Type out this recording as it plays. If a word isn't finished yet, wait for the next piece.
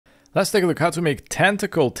Let's take a look how to make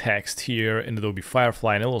tentacle text here in Adobe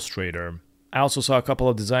Firefly and Illustrator. I also saw a couple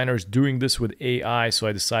of designers doing this with AI, so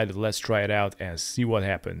I decided let's try it out and see what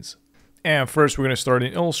happens. And first we're going to start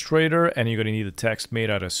in Illustrator, and you're going to need a text made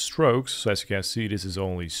out of strokes. So as you can see, this is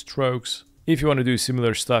only strokes. If you want to do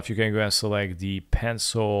similar stuff, you can go and select the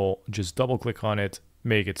pencil, just double click on it,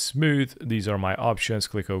 make it smooth. These are my options,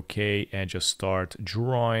 click OK and just start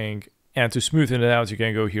drawing. And to smoothen it out, you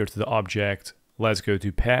can go here to the object. Let's go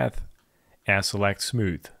to Path and select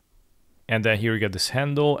Smooth. And then here you get this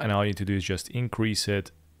handle, and all you need to do is just increase it.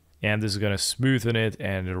 And this is going to smoothen it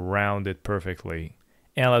and round it perfectly.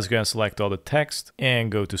 And let's go and select all the text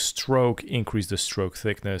and go to Stroke, increase the stroke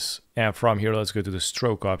thickness. And from here, let's go to the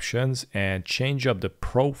stroke options and change up the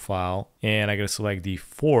profile. And I'm going to select the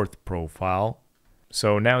fourth profile.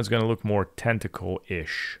 So now it's going to look more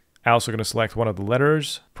tentacle-ish. I'm also going to select one of the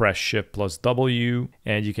letters, press Shift plus W,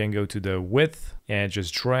 and you can go to the width and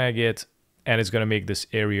just drag it, and it's going to make this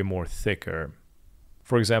area more thicker.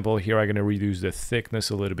 For example, here I'm going to reduce the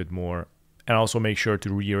thickness a little bit more, and also make sure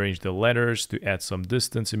to rearrange the letters to add some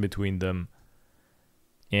distance in between them,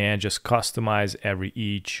 and just customize every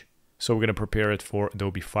each. So we're going to prepare it for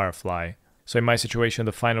Adobe Firefly. So in my situation,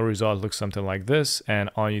 the final result looks something like this, and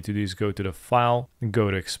all you need to do is go to the file,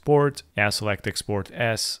 go to export, and select export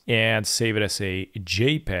as, and save it as a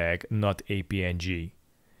JPEG, not a PNG.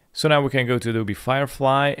 So now we can go to Adobe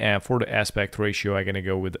Firefly, and for the aspect ratio, I'm gonna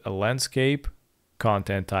go with a landscape,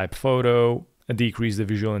 content type photo, decrease the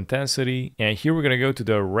visual intensity, and here we're gonna go to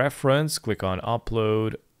the reference, click on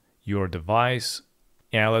upload your device,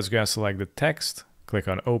 and let's go and select the text, click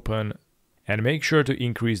on open, and make sure to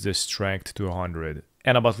increase the strength to 100.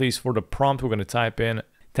 And about least for the prompt, we're going to type in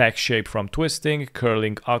text shape from twisting,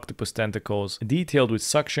 curling octopus tentacles, detailed with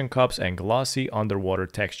suction cups and glossy underwater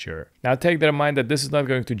texture. Now take that in mind that this is not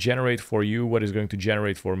going to generate for you what is going to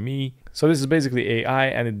generate for me. So this is basically AI,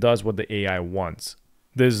 and it does what the AI wants.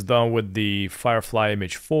 This is done with the Firefly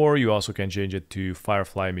image 4. You also can change it to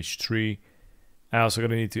Firefly image 3. I'm also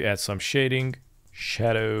going to need to add some shading,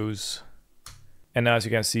 shadows. And now as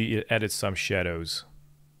you can see, it added some shadows.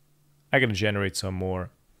 I'm gonna generate some more.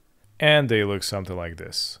 And they look something like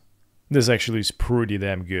this. This actually is pretty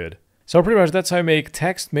damn good. So pretty much that's how I make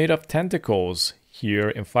text made of tentacles here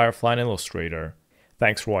in Firefly and Illustrator.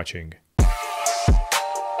 Thanks for watching.